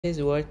Guys,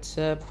 what's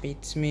up?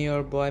 It's me,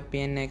 your boy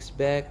PNX,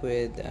 back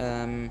with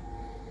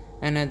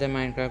another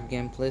Minecraft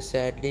gameplay.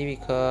 Sadly,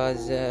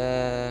 because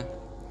the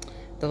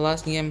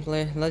last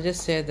gameplay, let's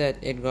just say that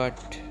it got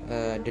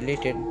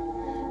deleted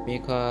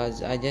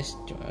because I just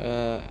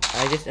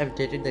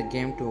updated the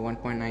game to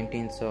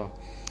 1.19. So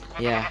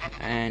yeah,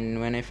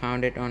 and when I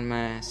found it on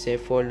my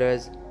save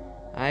folders,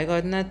 I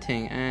got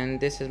nothing. And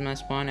this is my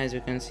spawn. As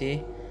you can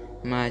see,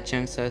 my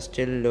chunks are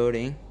still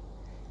loading.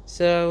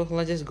 So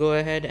let's just go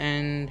ahead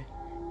and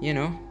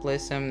play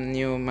some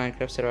new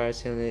Minecraft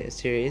Survival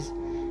series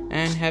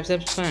and have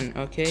some fun.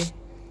 Okay,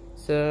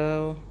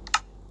 so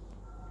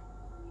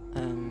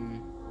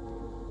um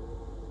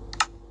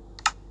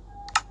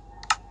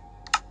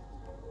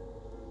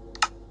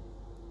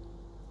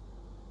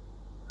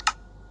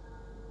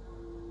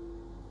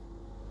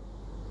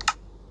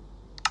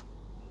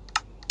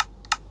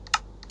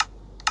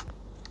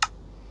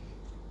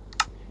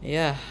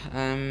yeah,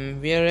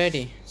 we are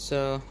ready.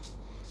 So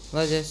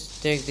let's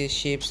just take these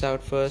sheeps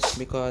out first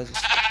because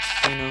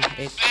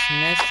it's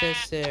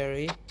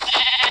necessary.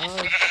 Oh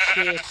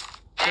shit!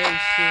 Hey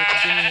sheep,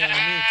 give me your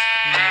meat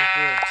and your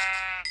wool.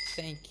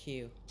 Thank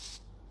you.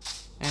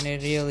 And I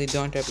really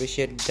don't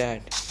appreciate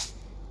that.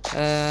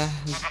 Uh,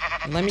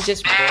 Let me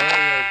just borrow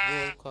your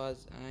wool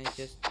cause I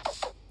just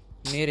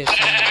need it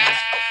so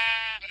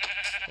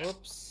much.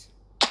 Oops.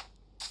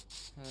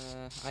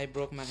 I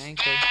broke my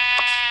ankle.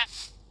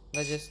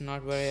 Let's just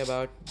not worry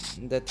about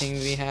the thing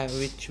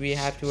which we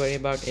have to worry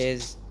about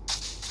is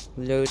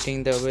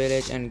looting the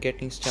village and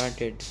getting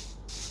started.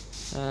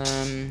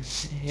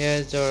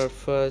 Here's our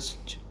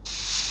first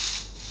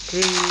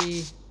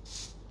tree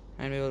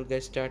and we will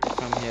get started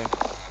from here.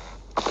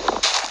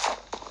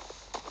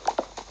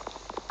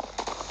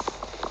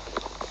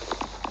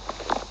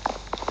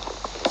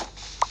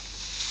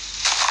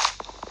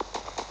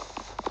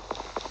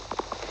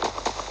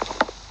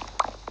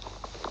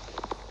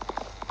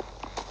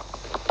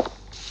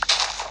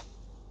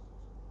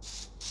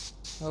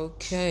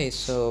 Okay,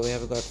 so we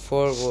have got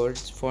 4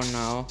 words for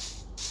now.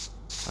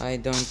 I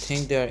don't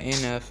think they are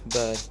enough,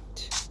 but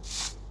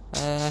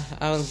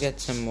I will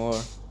get some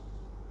more.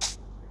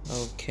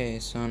 Okay,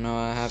 so now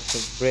I have to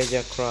bridge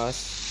across,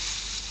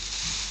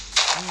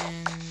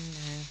 and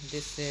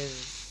this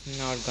is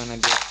not gonna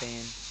be a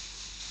pain.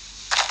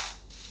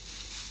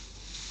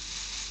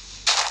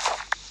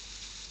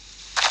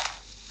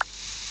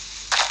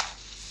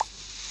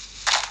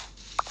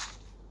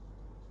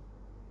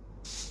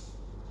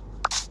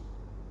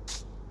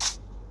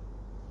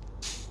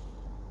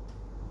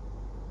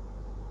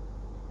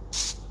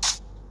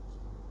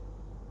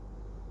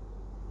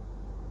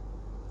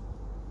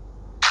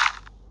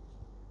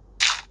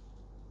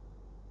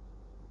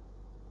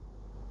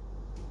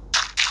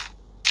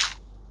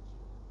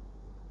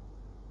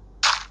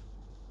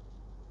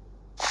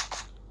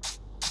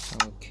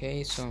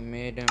 Okay, so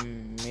made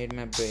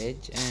my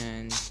bridge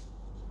and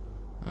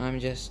I'm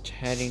just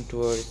heading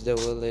towards the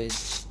village.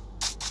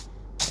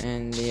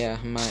 And yeah,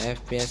 my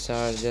FPS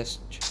are just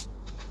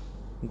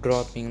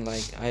dropping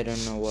like I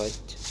don't know what.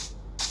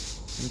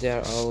 They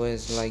are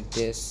always like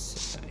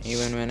this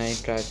even when I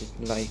try to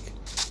like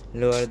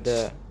lower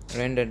the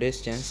render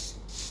distance.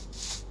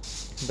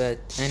 But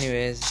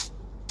anyways,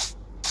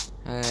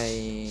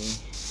 I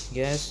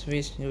guess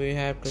we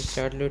have to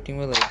start looting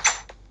village.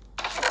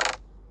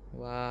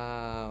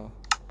 Wow,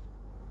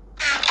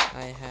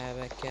 I have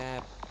a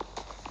cap,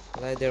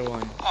 leather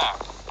one,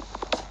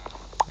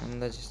 and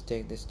let's just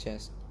take this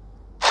chest.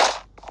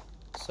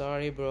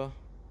 Sorry bro,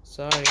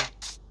 sorry,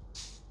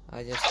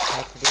 I just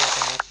have to do what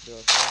I have to do,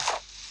 okay?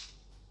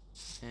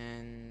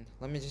 And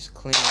let me just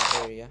clean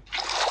the area.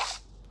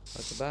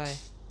 Okay, bye,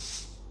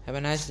 have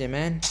a nice day,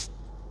 man.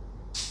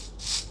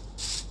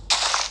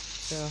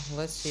 So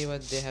let's see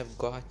what they have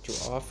got to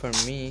offer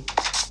me.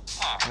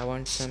 I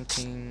want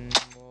something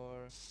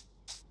more,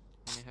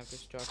 and I have to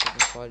start with the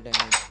fall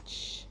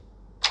damage.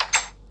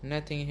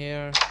 Nothing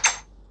here.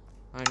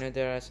 I know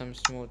there are some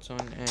smooths on,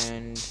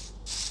 and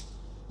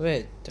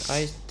wait,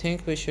 I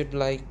think we should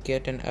like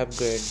get an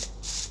upgrade.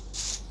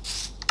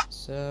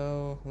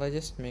 So let's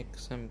just make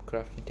some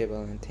crafting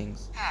table and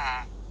things.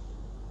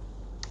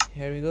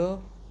 Here we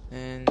go,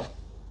 and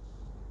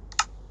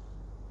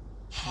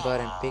got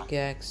a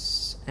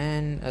pickaxe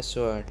and a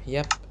sword.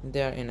 Yep,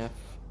 they are enough.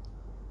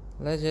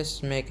 Let's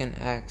just make an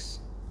axe.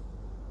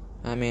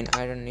 I mean,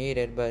 I don't need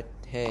it, but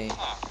hey,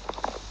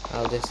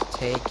 I'll just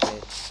take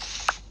it.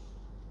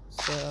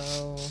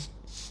 So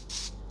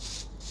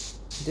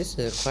this is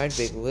a quite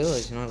big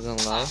village, not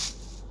gonna lie.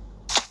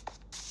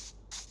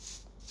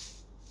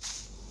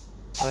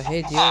 Oh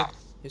hey dude,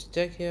 you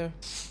stuck here?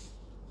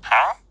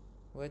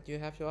 What do you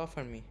have to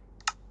offer me?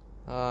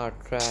 Oh,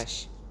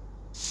 trash.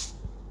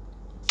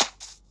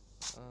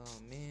 Oh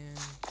man,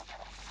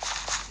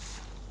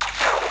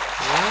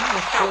 when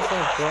my skills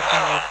are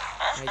dropping like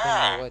I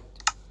don't know what.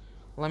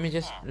 Let me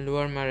just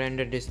lower my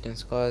render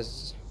distance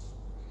cause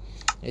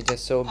it's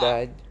just so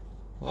bad,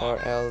 or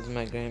else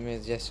my game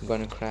is just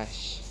gonna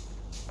crash.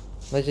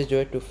 Let's just do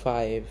it to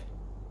 5.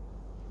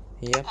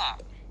 Yep.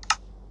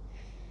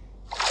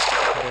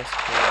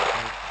 restful. I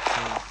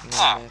think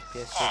now my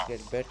FPS should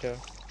get better.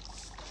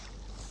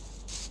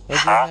 What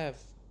do you have?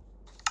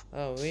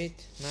 Oh wait,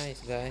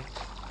 nice guy.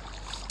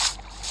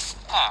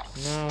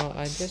 No,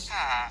 I just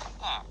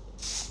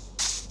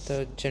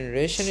the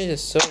generation is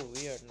just so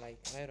weird. Like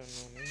I don't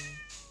know, man.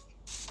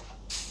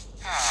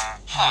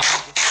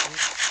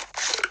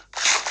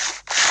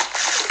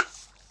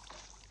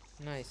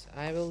 Nice.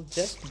 I will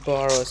just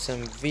borrow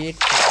some wheat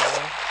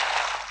flour,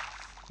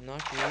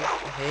 not wheat,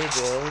 hay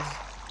bales,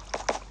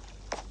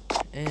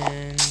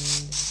 and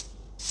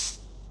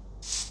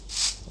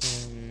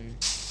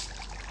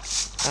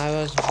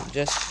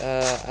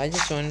I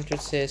just wanted to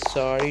say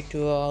sorry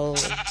to all.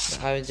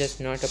 I was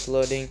just not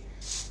uploading,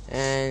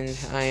 and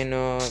I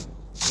know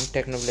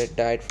Technoblade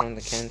died from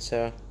the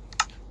cancer.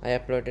 I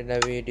uploaded a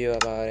video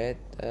about it.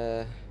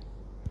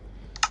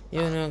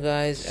 You know,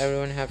 guys,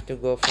 everyone have to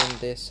go from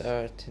this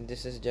earth.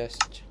 This is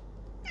just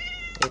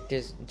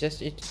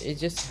it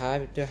just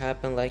have to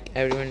happen. Like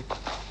everyone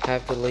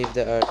have to leave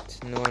the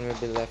earth. No one will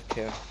be left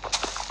here.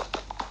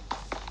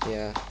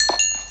 Yeah,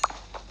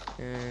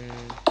 and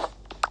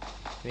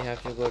we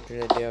have to go to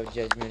the day of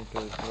judgment to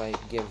like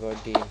give our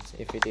deeds.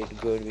 If we did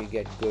good, we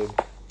get good.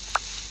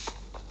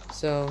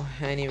 So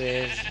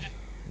anyways,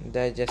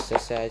 that's just a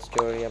sad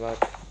story about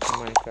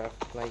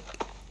Minecraft. Like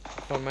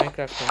for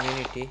Minecraft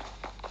community,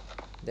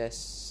 it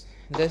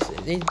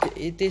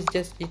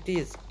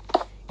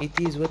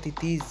is what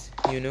it is,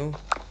 you know,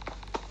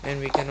 and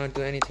we cannot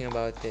do anything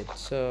about it.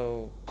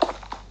 So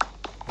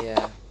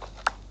yeah,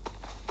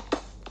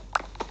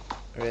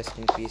 rest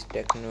in peace,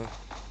 Techno.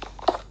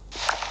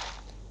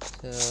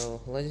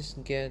 So let's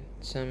just get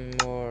some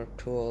more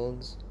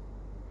tools.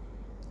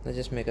 Let's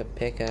just make a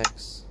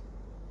pickaxe,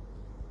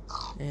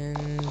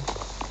 and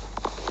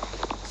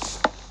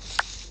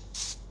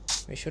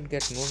we should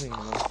get moving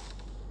now.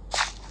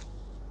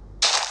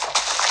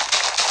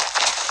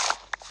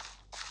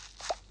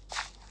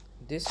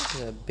 This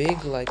is a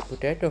big like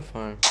potato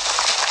farm.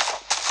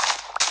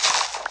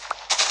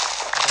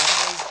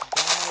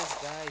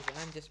 Guys,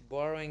 I'm just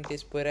borrowing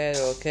this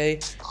potato, okay?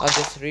 I'll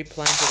just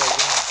replant it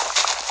again.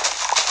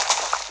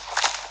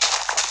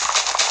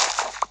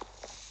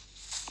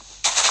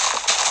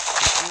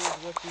 This is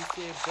what we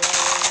say,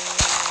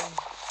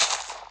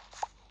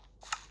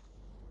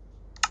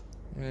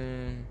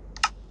 borrowing.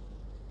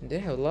 They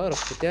have a lot of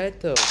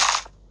potato.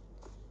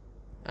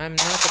 I'm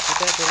not a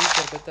potato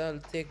eater, but I'll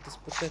take this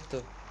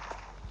potato.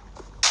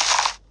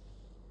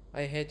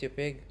 I hate you,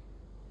 pig.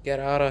 Get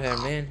out of here,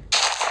 man.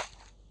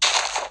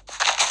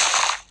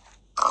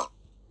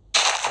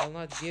 I'll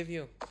not give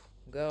you.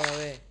 Go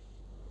away.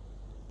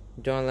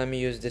 Don't let me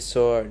use this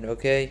sword,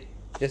 okay?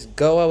 Just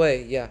go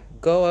away. Yeah,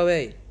 go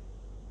away.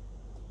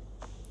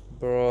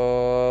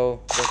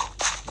 Bro,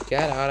 just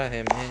get out of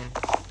here, man.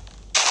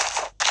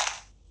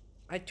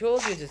 I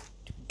told you just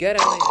to get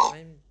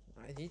away.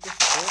 He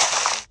just forced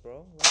me,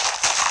 bro.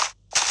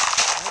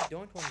 I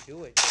don't want to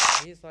do it,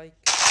 but he's like,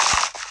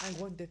 I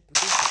want that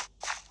position.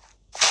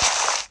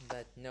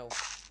 But no,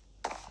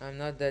 I'm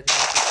not that.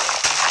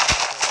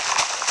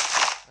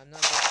 I'm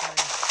not that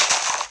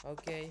kind.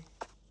 Okay.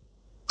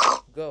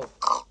 Go.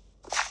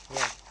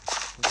 Yeah.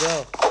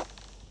 Go.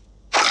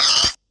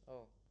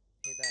 Oh,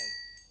 he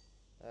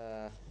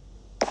died.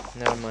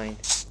 Never mind.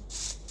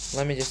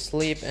 Let me just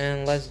sleep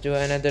and let's do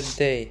another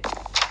day.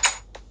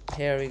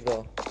 Here we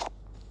go.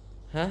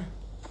 Huh?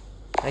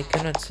 I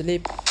cannot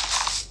sleep.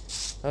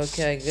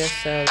 Okay, I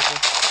guess I'll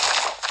just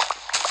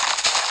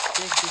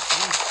take this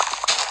wheat.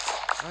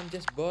 I'm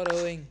just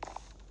borrowing.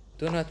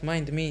 Do not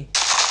mind me.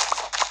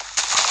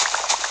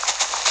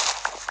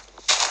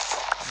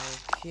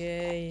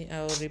 Okay,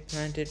 I will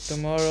replant it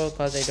tomorrow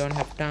because I don't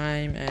have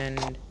time,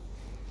 and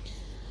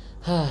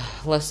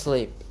let's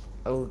sleep.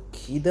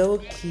 Okie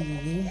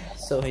dokie.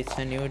 So it's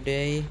a new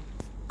day,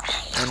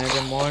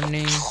 another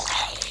morning.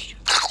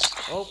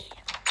 Oh,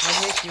 I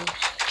hate you.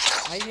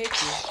 I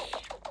hate you.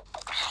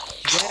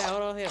 Get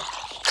out of here.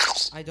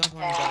 I don't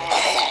want to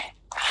die.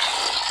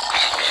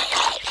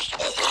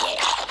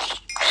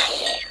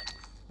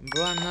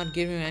 Bro, I'm not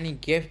giving you any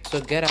gift, so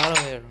get out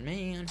of here,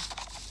 man.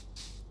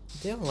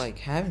 They're like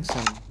having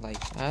some, like,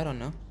 I don't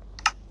know.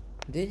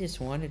 They just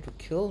wanted to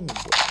kill me, bro.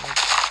 Like,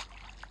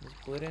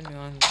 just putting me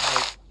on,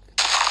 like,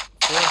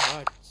 4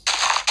 hearts.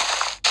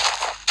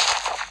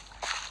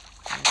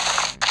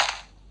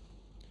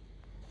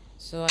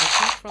 So I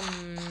think from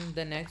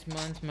the next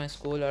month my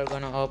school are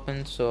gonna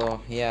open,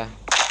 so yeah.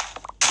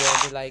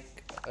 There'll be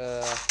like,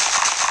 1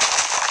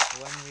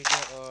 video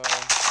or,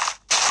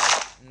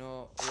 like,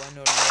 one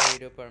or no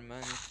video per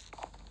month.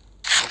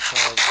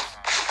 Because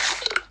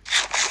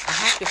I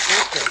have to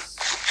focus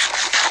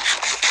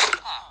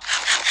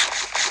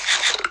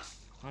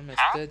on my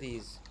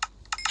studies,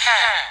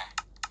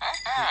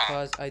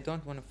 because I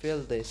don't want to fail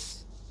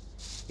this.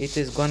 It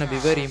is gonna be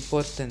very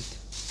important,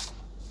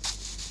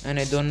 and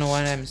I don't know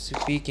why I'm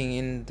speaking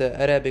in the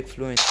Arabic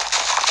fluent.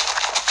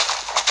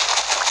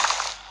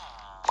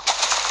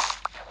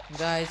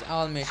 Guys,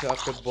 I'll meet you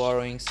after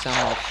borrowing some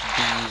of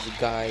these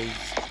guys.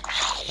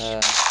 Oh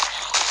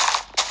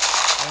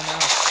no,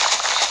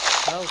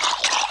 help Help.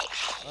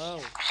 Oh.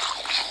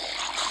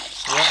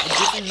 What?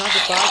 This is not a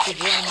party,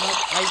 bro.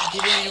 I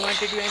didn't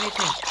invite you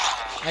anything.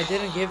 I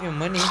didn't give you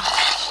money.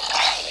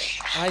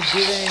 I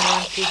didn't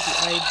want you to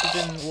invite.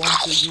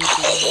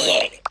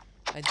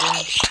 I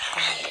didn't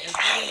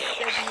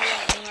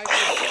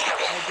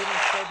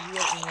said you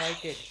were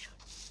invited.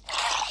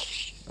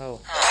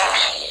 Oh.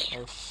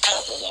 Oh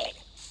shit.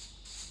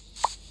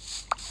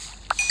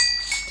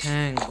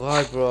 Thank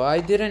God, bro. I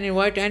didn't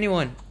invite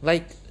anyone.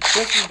 Like,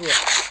 trust me, bro.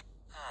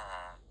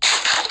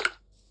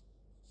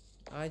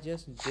 I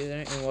just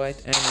didn't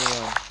invite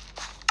anyone.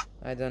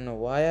 I don't know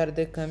why are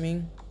they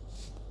coming.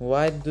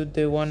 Why do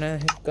they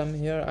wanna come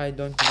here? I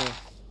don't know.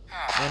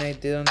 And I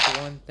didn't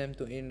want them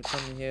to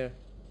come here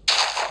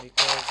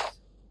because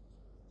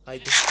I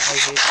hate them.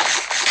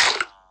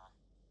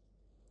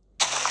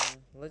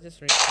 Let's just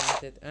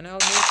restart it, and I'll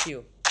meet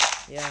you.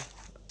 Yeah,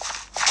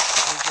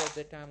 we got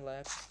the time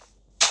lapse.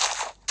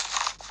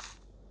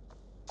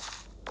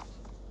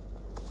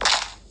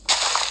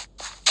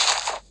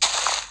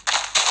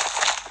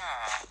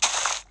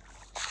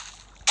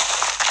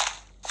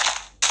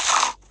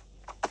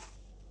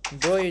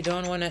 Bro, you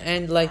don't want to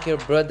end like your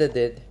brother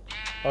did,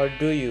 or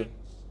do you?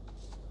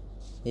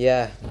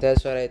 Yeah,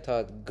 that's what I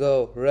thought.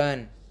 Go,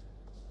 run.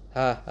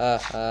 Ha ha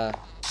ha.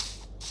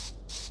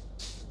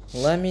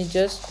 Let me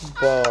just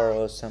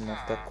borrow some of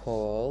the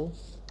coal.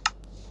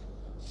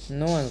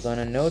 No one's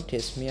gonna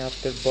notice me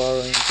after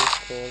borrowing this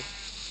coal.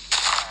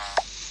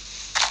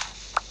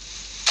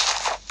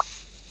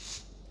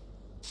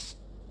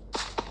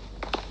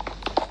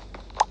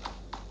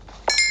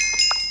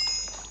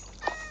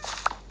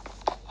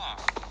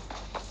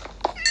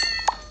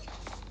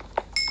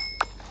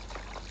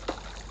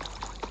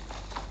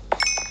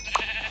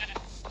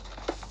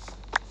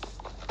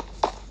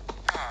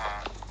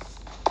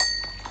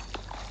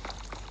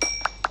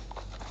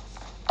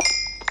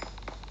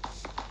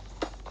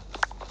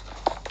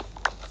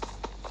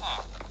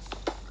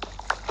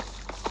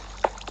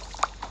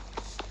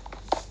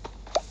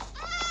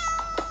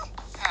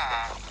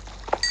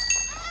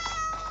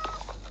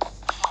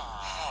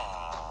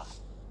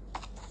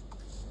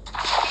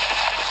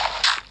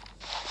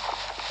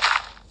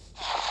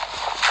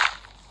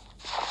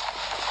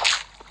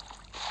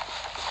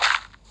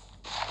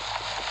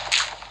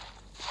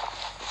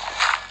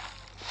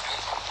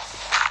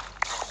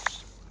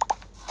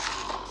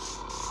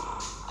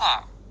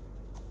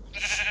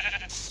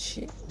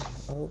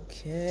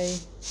 Okay,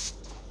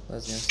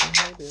 let's do some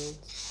high builds.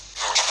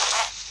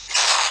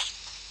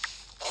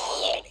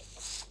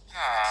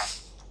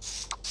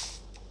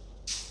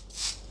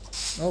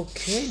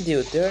 Okay,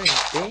 dude, they're in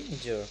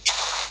danger.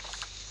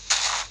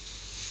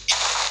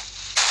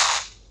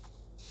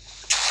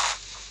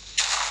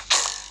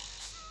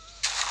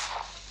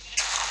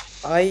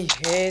 I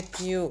hate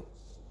you.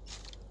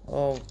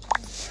 Oh,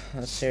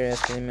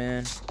 seriously,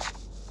 man.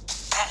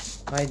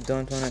 I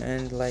don't want to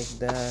end like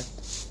that.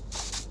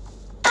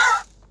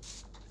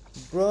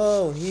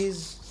 Bro,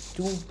 he's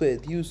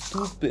stupid. You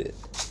stupid.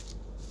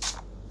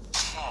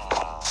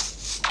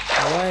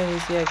 Why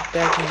is he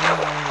attacking me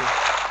only?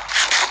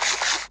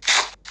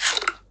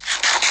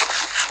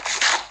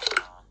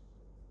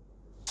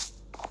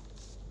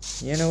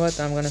 You know what?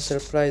 I'm gonna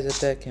surprise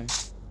attack him.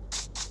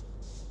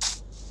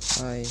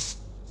 I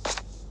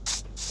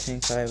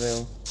think I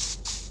will.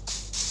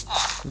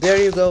 There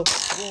you go.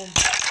 Boom.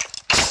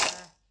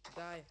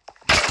 Die.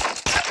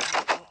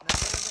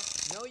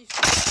 No, you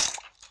should.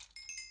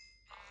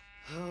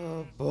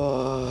 Oh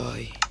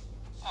boy.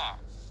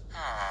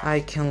 I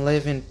can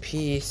live in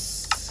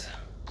peace.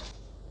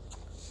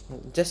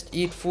 Just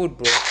eat food,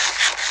 bro.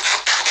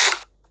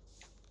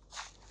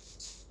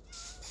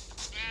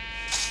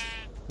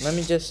 Let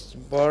me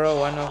just borrow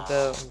one of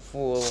the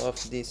wool of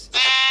this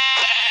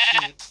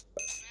sheep.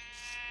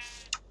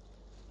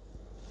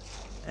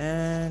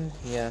 And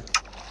yeah,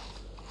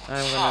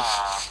 I'm gonna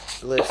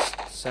list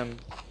some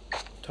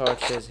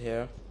torches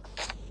here,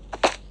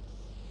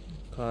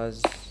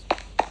 cause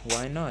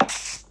why not?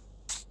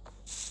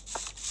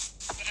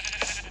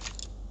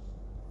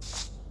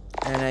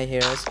 And I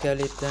hear a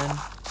skeleton.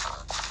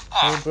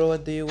 Hey bro,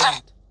 what do you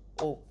want?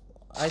 Oh,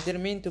 I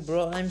didn't mean to,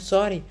 bro. I'm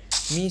sorry.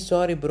 Me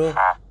sorry, bro.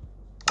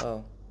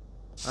 Oh,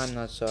 I'm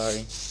not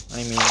sorry.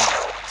 I mean it.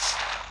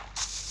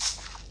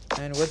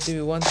 And what do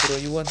you want, bro?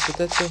 You want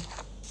potato?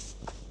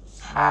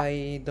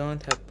 I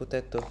don't have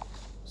potato.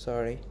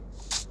 Sorry.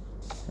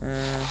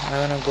 I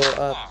wanna go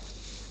up.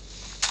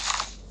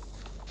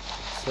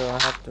 So I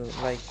have to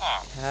like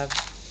have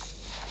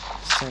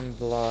some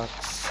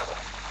blocks.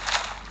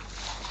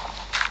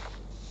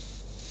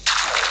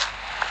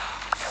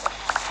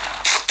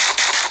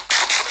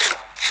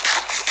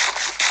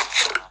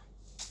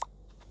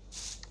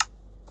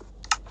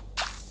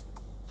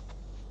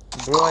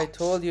 Bro, I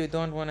told you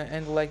don't want to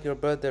end like your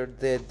brother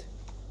did.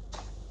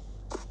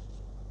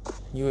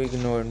 You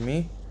ignored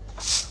me.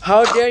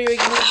 How dare you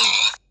ignore me?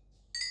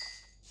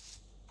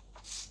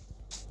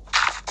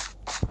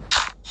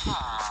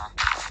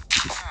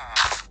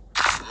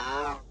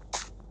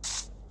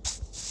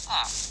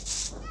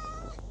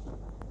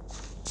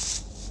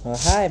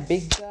 Hi,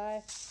 big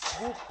guy.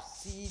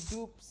 Whoopsie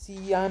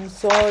doopsie, I'm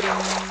sorry.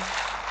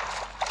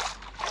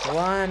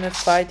 Why am I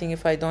fighting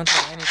if I don't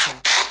have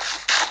anything?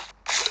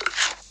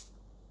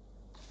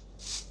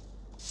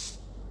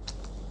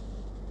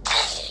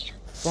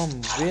 From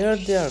where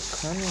they are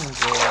coming,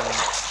 bro?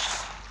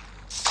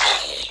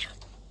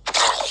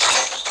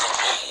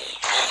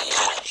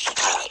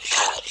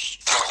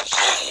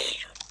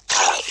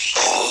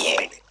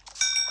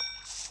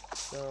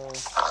 So,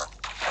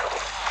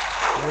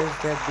 where's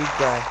that big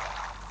guy?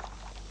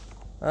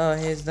 Oh,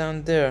 he's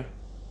down there.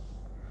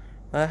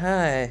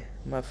 Hi,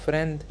 my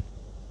friend.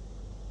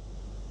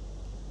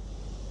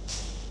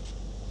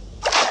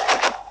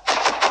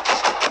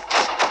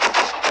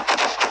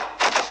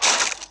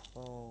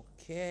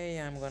 Okay,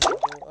 I'm gonna go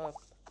up.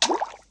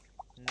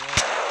 No.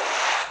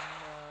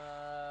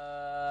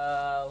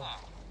 No.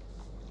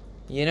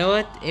 You know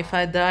what? If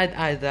I died,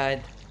 I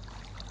died.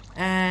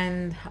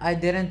 And I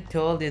didn't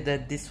told you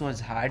that this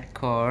was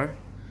hardcore.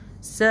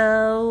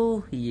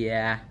 So,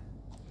 yeah.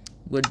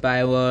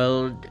 Goodbye,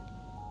 world.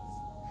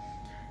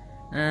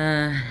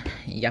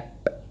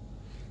 Yep.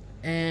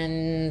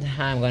 And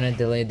I'm gonna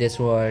delete this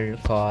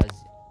world cause,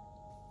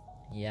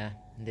 yeah,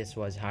 this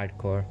was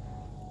hardcore.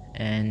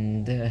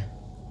 And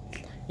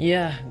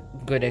yeah,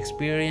 good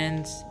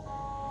experience.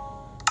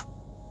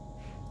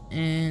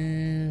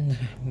 And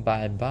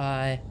bye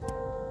bye.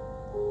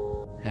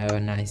 Have a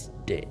nice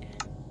day.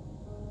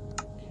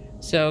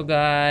 So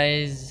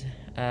guys,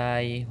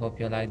 I hope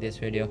you like this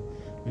video.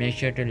 Make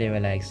sure to leave a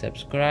like,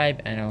 subscribe,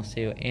 and I'll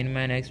see you in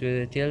my next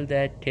video. Till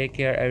that, take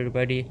care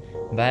everybody.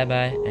 Bye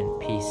bye and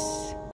peace.